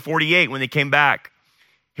 1948 when they came back.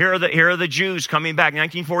 Here are the Jews coming back in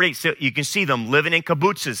 1948. So you can see them living in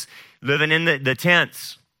kibbutzes, living in the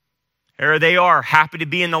tents. Here they are, happy to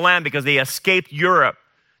be in the land because they escaped Europe.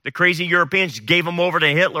 The crazy Europeans gave them over to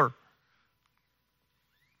Hitler.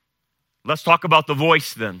 Let's talk about the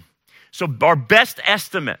voice then. So our best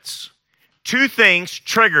estimates, 2 things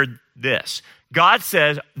triggered this. God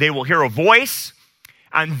says they will hear a voice,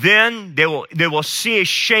 and then they will see a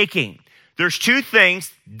shaking. There's 2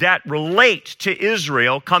 things that relate to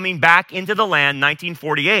Israel coming back into the land,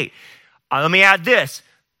 1948. Let me add this.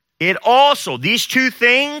 These 2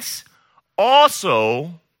 things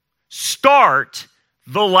also start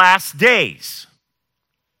the last days.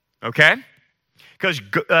 Okay? Because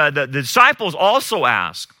the disciples also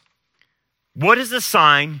ask, what is the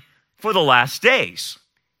sign for the last days?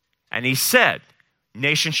 And he said,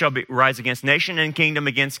 nation shall rise against nation and kingdom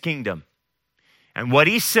against kingdom. And what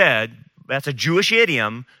he said, that's a Jewish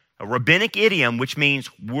idiom, a rabbinic idiom, which means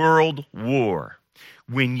world war.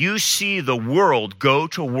 When you see the world go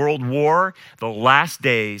to world war, the last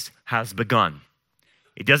days has begun.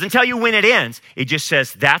 It doesn't tell you when it ends. It just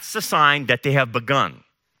says that's the sign that they have begun.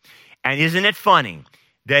 And isn't it funny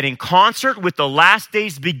that in concert with the last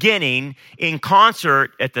days beginning, in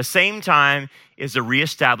concert at the same time is the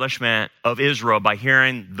reestablishment of Israel by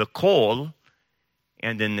hearing the call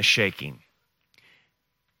and then the shaking.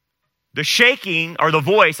 The shaking, or the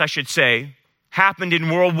voice, I should say, happened in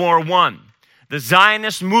World War I. the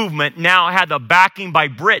Zionist movement now had the backing by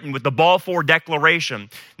Britain with the Balfour Declaration.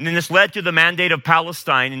 And then this led to the Mandate of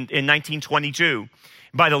Palestine in 1922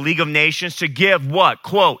 by the League of Nations to give what?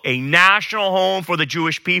 Quote, a national home for the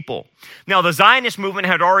Jewish people. Now, the Zionist movement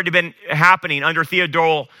had already been happening under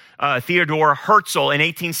Theodore Herzl in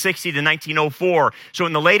 1860 to 1904. So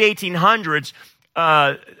in the late 1800s,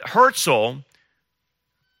 Herzl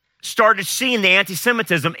started seeing the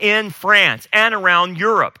anti-Semitism in France and around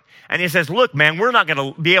Europe. And he says, look, man, we're not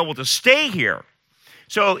going to be able to stay here.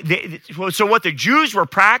 So what the Jews were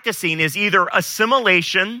practicing is either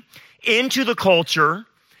assimilation into the culture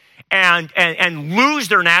and lose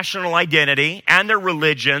their national identity and their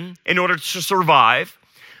religion in order to survive.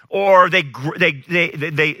 Or the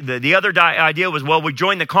other idea was, well, we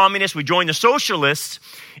join the communists, we join the socialists,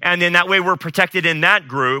 and then that way we're protected in that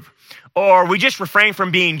group. Or we just refrain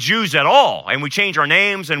from being Jews at all, and we change our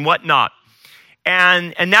names and whatnot.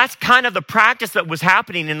 And that's kind of the practice that was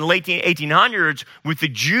happening in the late 1800s with the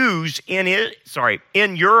Jews in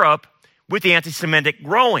Europe with the anti-Semitic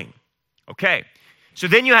growing. Okay, so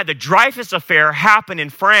then you had the Dreyfus affair happen in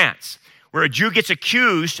France, where a Jew gets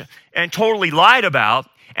accused and totally lied about,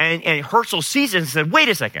 and Herzl sees it and said, wait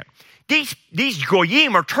a second, these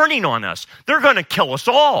Goyim are turning on us. They're going to kill us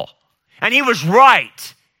all. And he was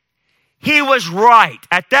right. He was right.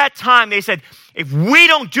 At that time, they said, if we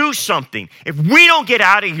don't do something, if we don't get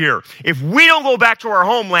out of here, if we don't go back to our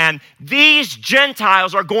homeland, these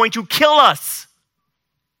Gentiles are going to kill us.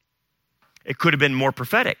 It could have been more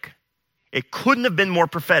prophetic. It couldn't have been more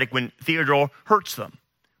prophetic when Theodore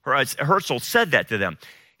Herzl said that to them.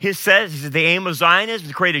 He says the aim of Zionism is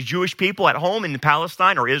to create a Jewish people at home in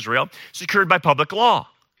Palestine or Israel, secured by public law.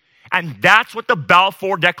 And that's what the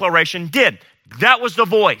Balfour Declaration did. That was the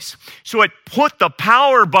voice. So it put the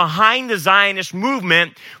power behind the Zionist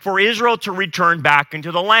movement for Israel to return back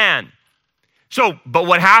into the land. But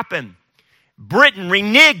what happened? Britain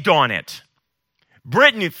reneged on it.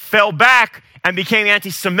 Britain fell back and became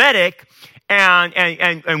anti-Semitic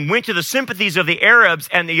and went to the sympathies of the Arabs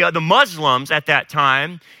and the Muslims at that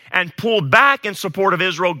time and pulled back in support of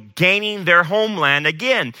Israel gaining their homeland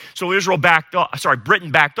again. So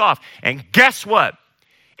Britain backed off. And guess what?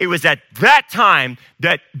 It was at that time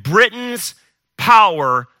that Britain's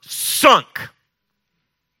power sunk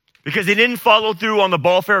because they didn't follow through on the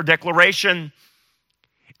Balfour Declaration.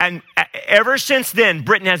 And ever since then,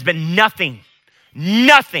 Britain has been nothing,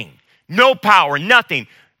 no power, nothing.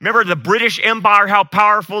 Remember the British Empire, how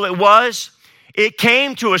powerful it was? It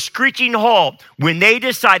came to a screeching halt when they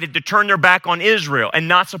decided to turn their back on Israel and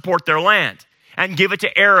not support their land and give it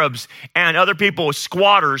to Arabs and other people,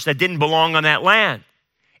 squatters that didn't belong on that land.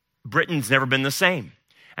 Britain's never been the same.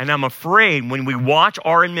 And I'm afraid when we watch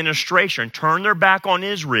our administration turn their back on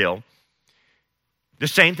Israel, the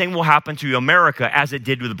same thing will happen to America as it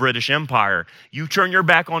did with the British Empire. You turn your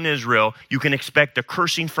back on Israel, you can expect the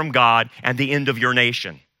cursing from God and the end of your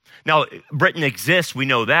nation. Now, Britain exists, we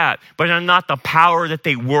know that, but they're not the power that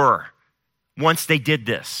they were once they did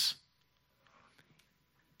this.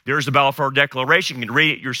 There's the Balfour Declaration. You can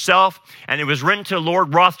read it yourself. And it was written to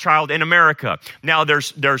Lord Rothschild in America. Now,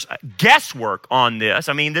 there's guesswork on this.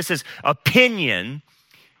 I mean, this is opinion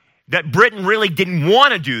that Britain really didn't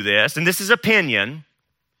want to do this. And this is opinion.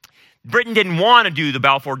 Britain didn't want to do the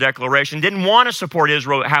Balfour Declaration, didn't want to support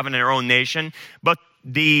Israel having their own nation. But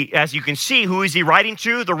as you can see, who is he writing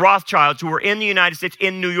to? The Rothschilds, who were in the United States,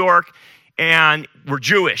 in New York, and were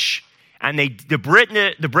Jewish. And the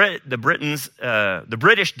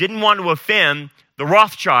British didn't want to offend the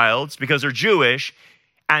Rothschilds because they're Jewish.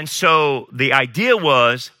 And so the idea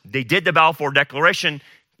was they did the Balfour Declaration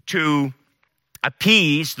to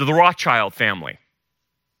appease the Rothschild family.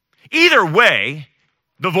 Either way,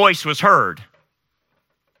 the voice was heard.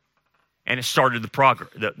 And it started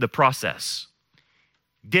the process.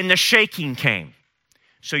 Then the shaking came.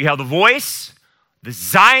 So you have the voice, the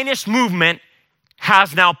Zionist movement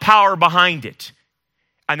has now power behind it.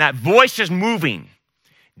 And that voice is moving.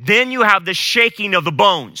 Then you have the shaking of the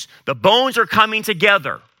bones. The bones are coming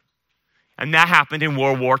together. And that happened in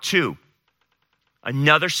World War II.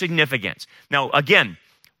 Another significance. Now, again,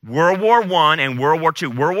 World War I and World War II.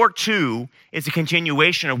 World War II is a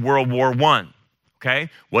continuation of World War I.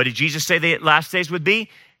 Okay? What did Jesus say the last days would be?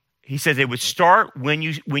 He says it would start when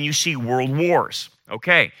you see world wars.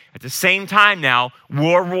 Okay, at the same time now,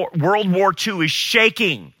 World War II is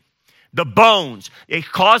shaking the bones. It's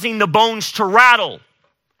causing the bones to rattle.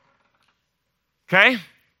 Okay?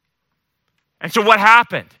 And so what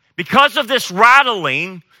happened? Because of this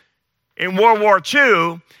rattling in World War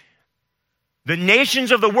II, the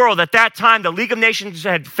nations of the world, at that time, the League of Nations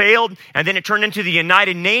had failed, and then it turned into the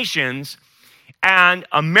United Nations. And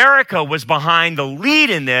America was behind the lead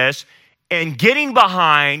in this, and getting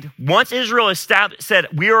behind, once Israel said,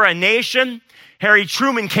 we are a nation, Harry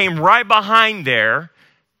Truman came right behind there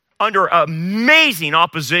under amazing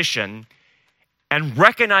opposition and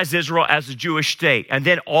recognized Israel as a Jewish state. And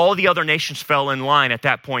then all the other nations fell in line at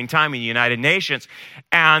that point in time in the United Nations.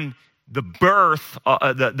 And the birth,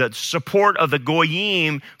 the support of the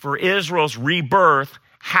Goyim for Israel's rebirth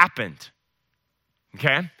happened.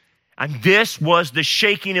 Okay? And this was the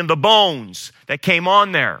shaking of the bones that came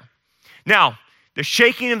on there. Now, the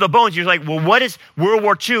shaking of the bones, you're like, well, what does World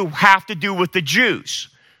War II have to do with the Jews?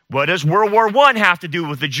 What does World War I have to do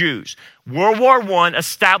with the Jews? World War I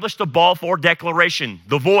established the Balfour Declaration,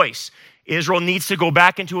 the voice. Israel needs to go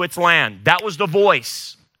back into its land. That was the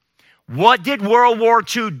voice. What did World War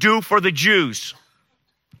II do for the Jews?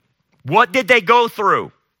 What did they go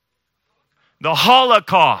through? The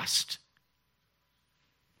Holocaust.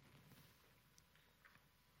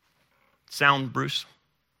 Sound, Bruce?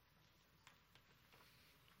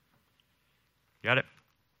 Got it?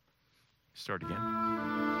 Start again.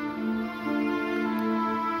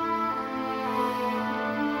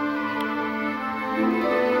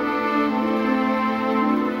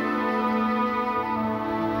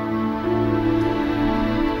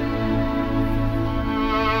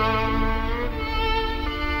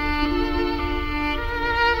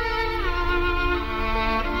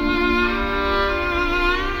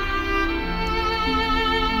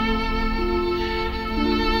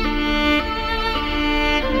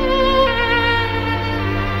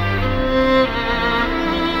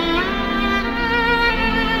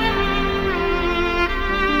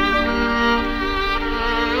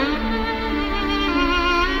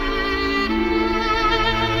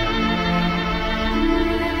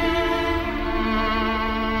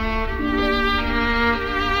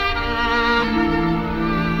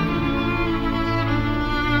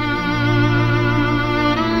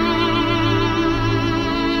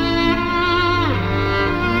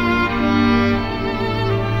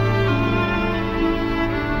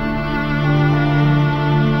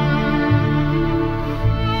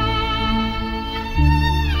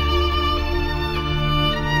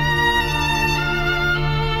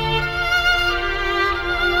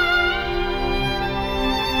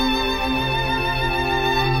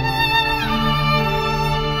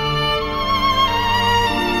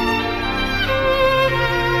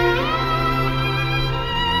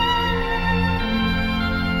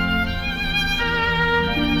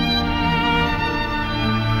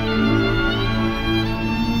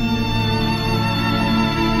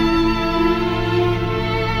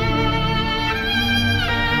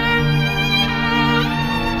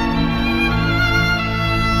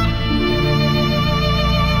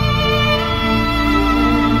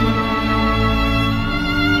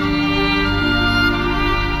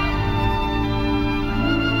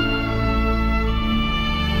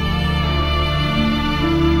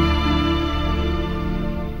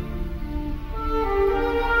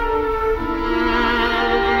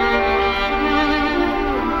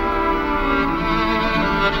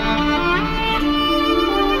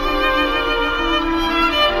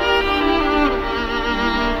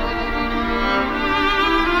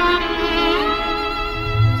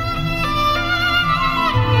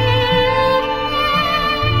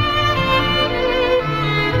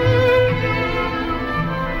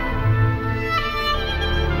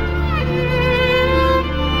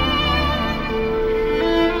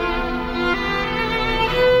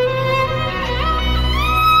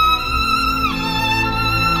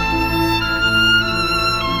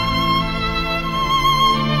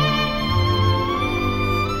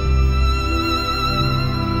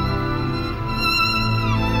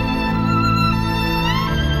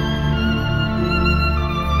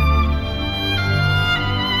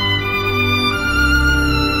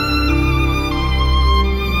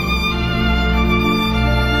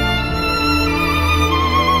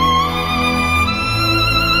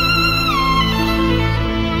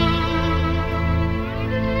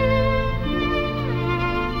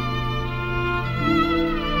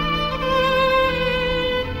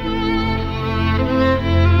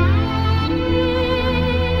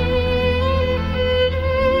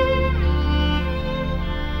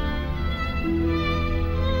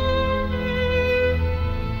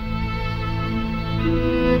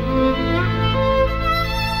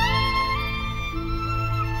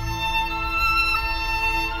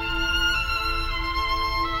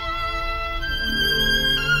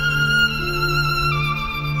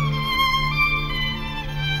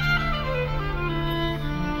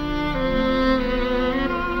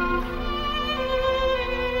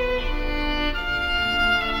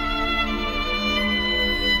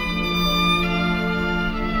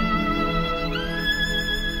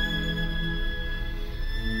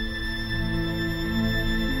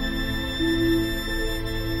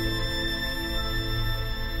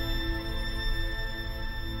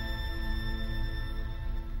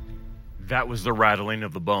 That was the rattling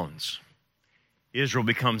of the bones. Israel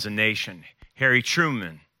becomes a nation. Harry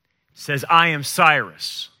Truman says, I am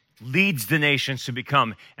Cyrus, leads the nations to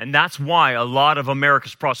become. And that's why a lot of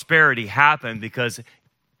America's prosperity happened, because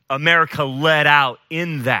America led out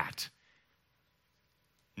in that.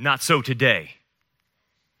 Not so today.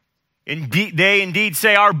 Indeed, they indeed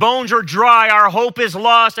say, our bones are dry, our hope is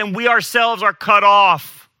lost, and we ourselves are cut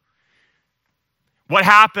off. What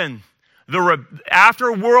happened?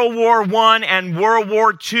 After World War I and World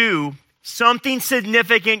War II, something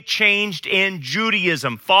significant changed in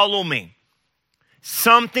Judaism. Follow me.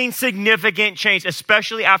 Something significant changed,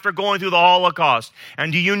 especially after going through the Holocaust.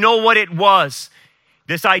 And do you know what it was?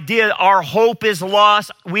 This idea, our hope is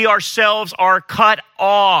lost, we ourselves are cut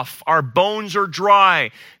off, our bones are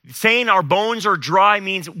dry. Saying our bones are dry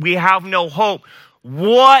means we have no hope.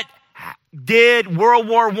 What did World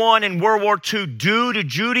War I and World War II do to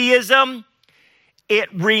Judaism? It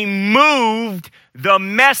removed the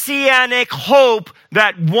messianic hope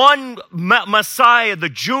that one Messiah, the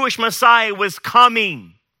Jewish Messiah, was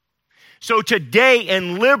coming. So today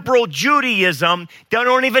in liberal Judaism, they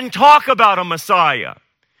don't even talk about a Messiah.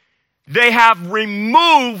 They have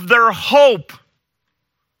removed their hope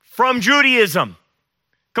from Judaism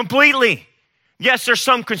completely. Yes, there's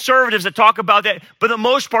some conservatives that talk about that, but for the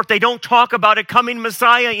most part, they don't talk about a coming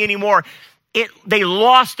Messiah anymore. They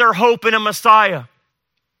lost their hope in a Messiah.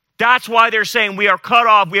 That's why they're saying we are cut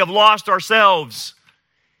off, we have lost ourselves.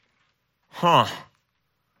 And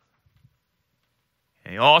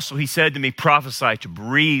also he said to me, prophesy, to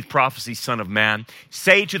breathe prophecy, son of man.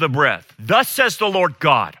 Say to the breath, thus says the Lord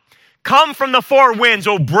God, come from the four winds,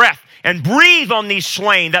 O breath, and breathe on these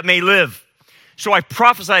slain that may live. So I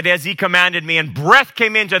prophesied as he commanded me, and breath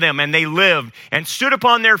came into them, and they lived, and stood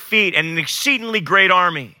upon their feet, an exceedingly great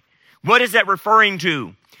army. What is that referring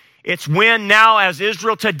to? It's when now, as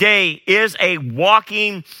Israel today is a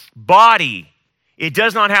walking body, it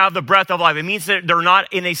does not have the breath of life. It means that they're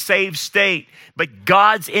not in a saved state. But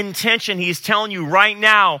God's intention, He is telling you right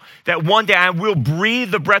now that one day I will breathe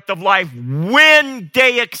the breath of life when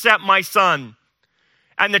they accept my Son.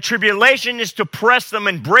 And the tribulation is to press them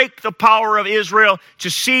and break the power of Israel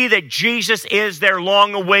to see that Jesus is their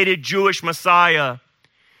long-awaited Jewish Messiah.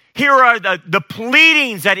 Here are the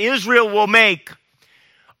pleadings that Israel will make.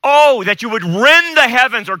 Oh, that you would rend the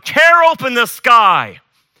heavens or tear open the sky.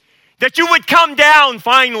 That you would come down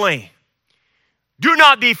finally. Do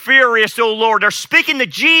not be furious, O Lord. They're speaking to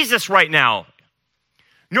Jesus right now.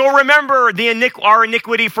 Nor remember our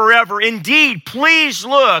iniquity forever. Indeed, please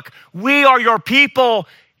look, we are your people,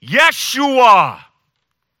 Yeshua.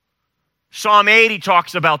 Psalm 80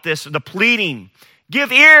 talks about this, the pleading.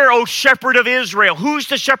 Give ear, O shepherd of Israel. Who's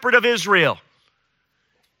the shepherd of Israel?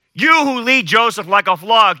 You who lead Joseph like a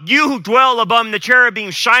flock, you who dwell among the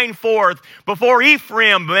cherubim, shine forth. Before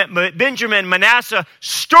Ephraim, Benjamin, Manasseh,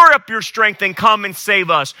 stir up your strength and come and save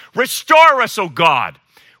us. Restore us, O God.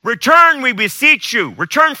 Return, we beseech you.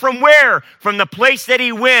 Return from where? From the place that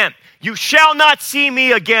he went. You shall not see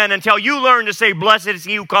me again until you learn to say, blessed is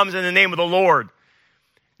he who comes in the name of the Lord.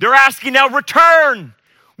 They're asking now, return.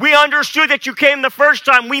 We understood that you came the first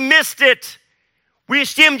time. We missed it. We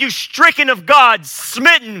esteemed you stricken of God,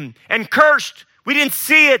 smitten and cursed. We didn't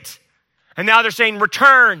see it. And now they're saying,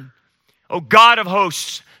 return, O God of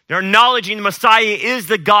hosts. They're acknowledging the Messiah is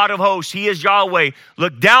the God of hosts. He is Yahweh.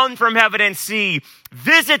 Look down from heaven and see.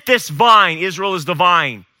 Visit this vine. Israel is the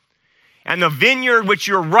vine. And the vineyard which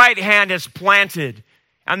your right hand has planted.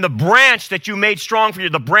 And the branch that you made strong for you.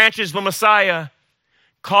 The branch is the Messiah.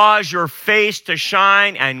 Cause your face to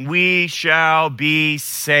shine and we shall be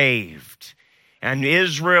saved. And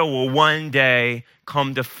Israel will one day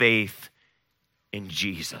come to faith in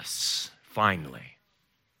Jesus, finally.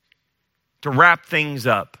 To wrap things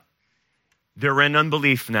up, they're in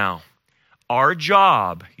unbelief now. Our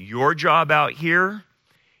job, your job out here,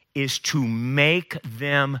 is to make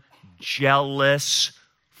them jealous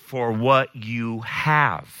for what you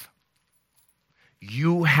have.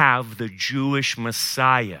 You have the Jewish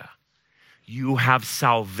Messiah. You have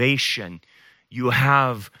salvation. You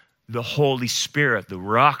have the Holy Spirit, the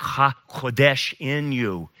Ruach HaKodesh in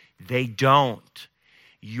you. They don't.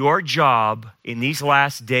 Your job in these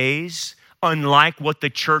last days, unlike what the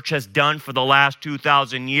church has done for the last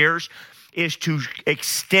 2,000 years, is to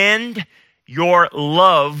extend your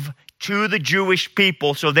love to the Jewish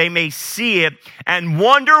people so they may see it and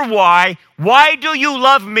wonder why. Why do you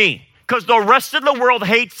love me? Because the rest of the world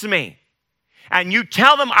hates me. And you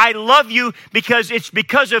tell them, I love you because it's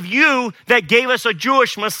because of you that gave us a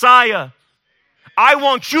Jewish Messiah. I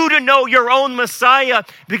want you to know your own Messiah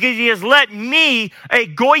because he has let me, a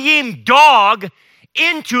Goyim dog,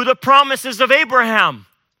 into the promises of Abraham.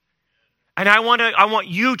 And I want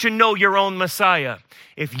you to know your own Messiah.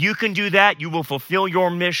 If you can do that, you will fulfill your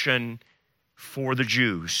mission for the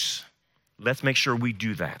Jews. Let's make sure we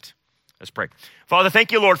do that. Let's pray. Father,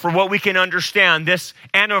 thank you, Lord, for what we can understand this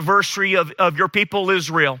anniversary of your people,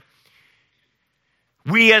 Israel.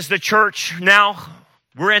 We as the church now,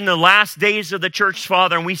 we're in the last days of the church,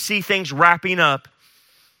 Father, and we see things wrapping up.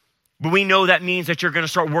 But we know that means that you're going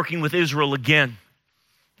to start working with Israel again.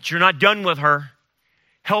 That you're not done with her.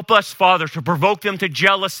 Help us, Father, to provoke them to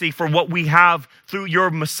jealousy for what we have through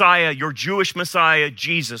your Messiah, your Jewish Messiah,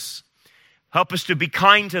 Jesus. Help us to be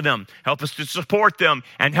kind to them. Help us to support them.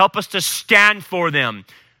 And help us to stand for them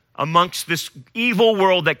amongst this evil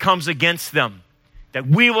world that comes against them. That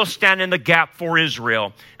we will stand in the gap for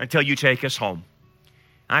Israel until you take us home.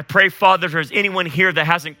 I pray, Father, if there's anyone here that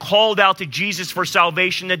hasn't called out to Jesus for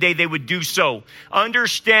salvation today, they would do so.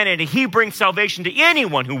 Understanding that he brings salvation to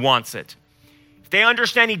anyone who wants it. If they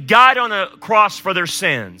understand he died on a cross for their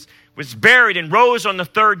sins, was buried and rose on the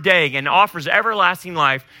third day and offers everlasting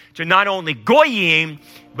life to not only Goyim,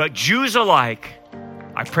 but Jews alike,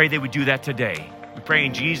 I pray they would do that today. We pray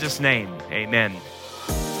in Jesus' name, amen.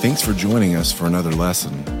 Thanks for joining us for another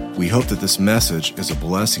lesson. We hope that this message is a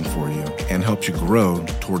blessing for you and helps you grow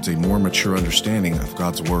towards a more mature understanding of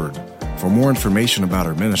God's Word. For more information about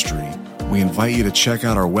our ministry, we invite you to check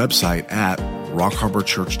out our website at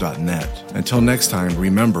rockharborchurch.net. Until next time,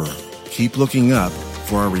 remember, keep looking up,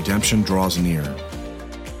 for our redemption draws near.